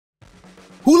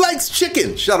likes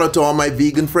chicken? Shout out to all my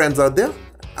vegan friends out there.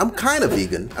 I'm kind of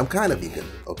vegan,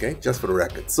 okay? Just for the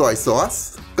record. Soy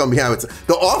sauce, come behind it.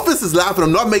 The office is laughing.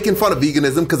 I'm not making fun of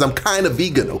veganism because I'm kind of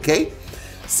vegan, okay?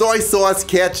 Soy sauce,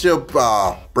 ketchup,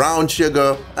 brown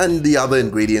sugar, and the other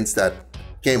ingredients that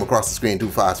came across the screen too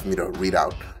fast for me to read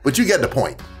out. But you get the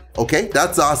point, okay?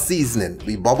 That's our seasoning.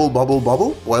 We bubble,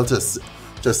 boil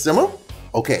to simmer.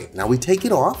 Okay, now we take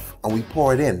it off and we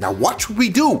pour it in. Now watch what we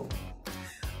do,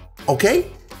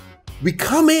 okay? We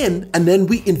come in and then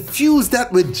we infuse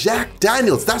that with Jack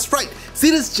Daniels. That's right.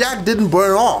 See, this Jack didn't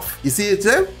burn off. You see it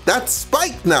there? That's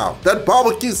spiked now. That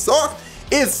barbecue sauce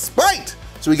is spiked.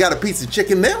 So we got a piece of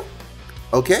chicken there,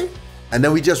 okay? And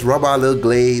then we just rub our little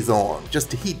glaze on just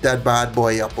to heat that bad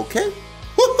boy up, okay?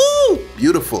 Woohoo!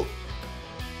 Beautiful.